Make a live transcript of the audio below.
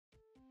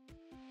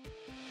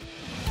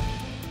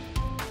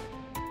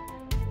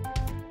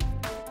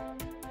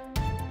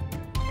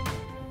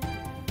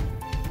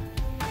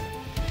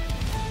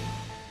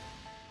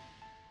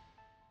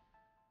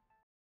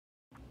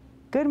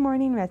Good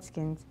morning,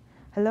 Redskins.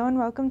 Hello and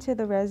welcome to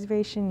the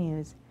Reservation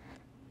News.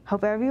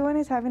 Hope everyone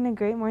is having a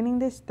great morning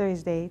this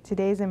Thursday.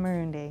 Today is a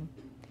Maroon Day.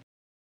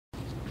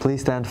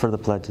 Please stand for the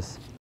pledges.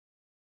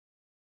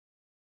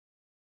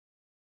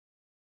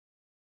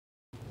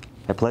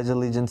 I pledge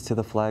allegiance to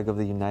the flag of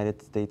the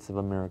United States of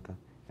America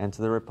and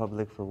to the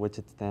republic for which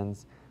it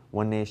stands,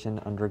 one nation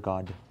under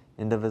God,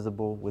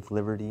 indivisible, with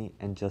liberty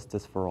and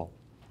justice for all.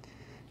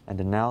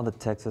 And now the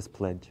Texas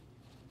Pledge.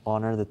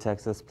 Honor the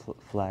Texas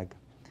flag.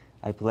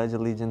 I pledge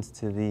allegiance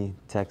to thee,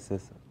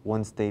 Texas,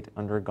 one state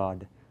under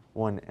God,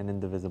 one and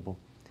indivisible.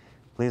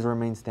 Please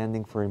remain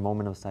standing for a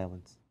moment of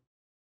silence.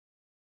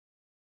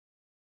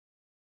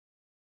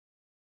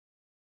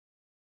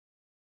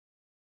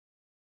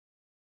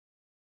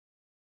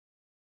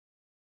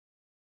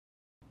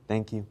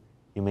 Thank you.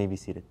 You may be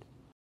seated.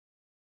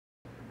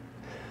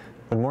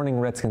 Good morning,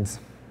 Redskins.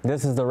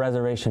 This is the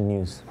Reservation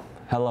News.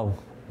 Hello,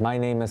 my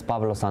name is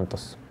Pablo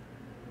Santos.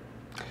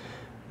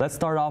 Let's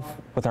start off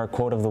with our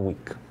quote of the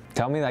week.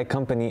 Tell me thy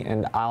company,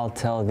 and I'll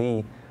tell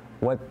thee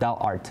what thou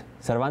art.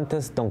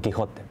 Cervantes, Don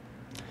Quixote.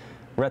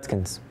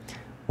 Redskins,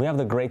 we have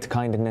the Great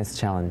Kindness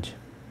Challenge.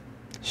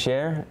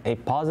 Share a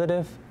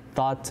positive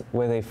thought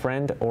with a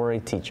friend or a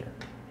teacher.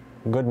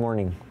 Good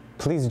morning.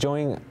 Please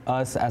join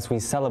us as we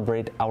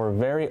celebrate our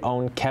very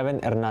own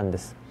Kevin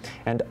Hernandez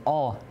and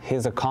all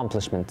his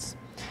accomplishments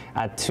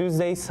at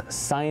Tuesday's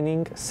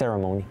signing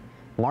ceremony,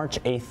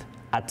 March 8th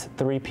at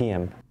 3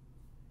 p.m.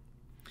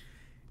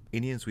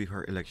 Indian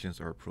sweetheart elections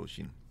are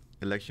approaching.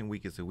 Election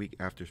week is a week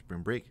after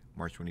spring break,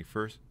 March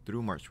 21st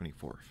through March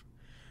 24th.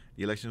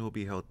 The elections will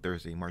be held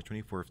Thursday, March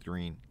 24th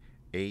during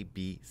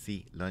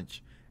ABC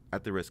lunch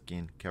at the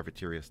Redskin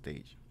cafeteria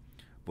stage.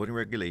 Voting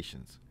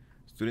regulations.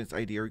 Students'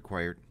 ID are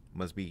required,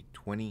 must be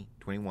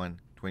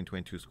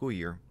 2021-2022 school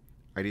year.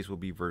 IDs will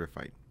be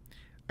verified.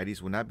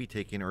 IDs will not be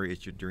taken or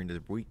issued during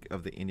the week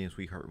of the Indian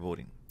sweetheart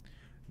voting.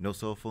 No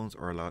cell phones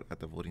are allowed at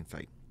the voting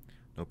site.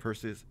 No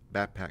purses,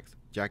 backpacks,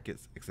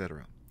 jackets,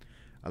 etc.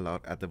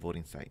 allowed at the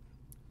voting site.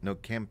 No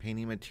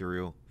campaigning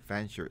material,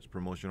 fan shirts,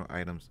 promotional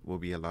items will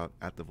be allowed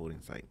at the voting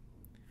site.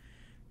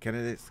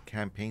 Candidates'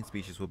 campaign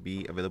speeches will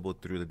be available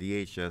through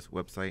the DHS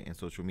website and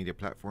social media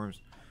platforms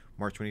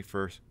March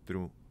 21st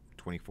through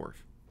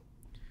 24th.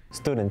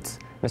 Students,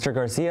 Mr.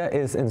 Garcia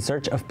is in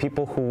search of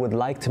people who would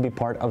like to be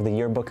part of the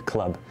yearbook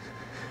club.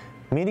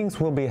 Meetings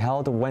will be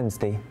held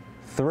Wednesday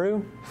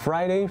through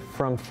Friday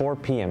from 4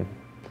 p.m.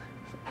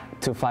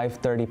 to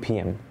 5:30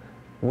 p.m.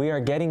 We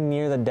are getting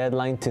near the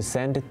deadline to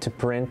send to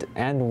print,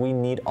 and we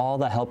need all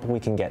the help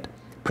we can get.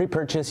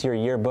 Pre-purchase your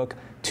yearbook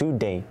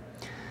today.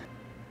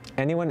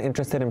 Anyone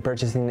interested in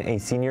purchasing a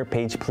senior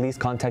page, please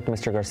contact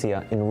Mr.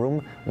 Garcia in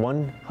room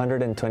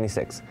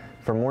 126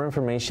 for more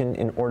information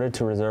in order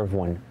to reserve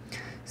one.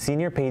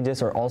 Senior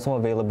pages are also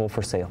available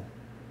for sale.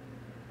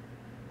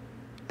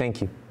 Thank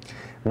you.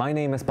 My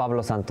name is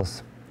Pablo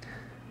Santos.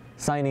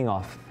 Signing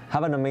off.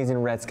 Have an amazing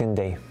Redskin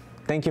day.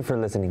 Thank you for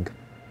listening.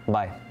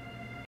 Bye.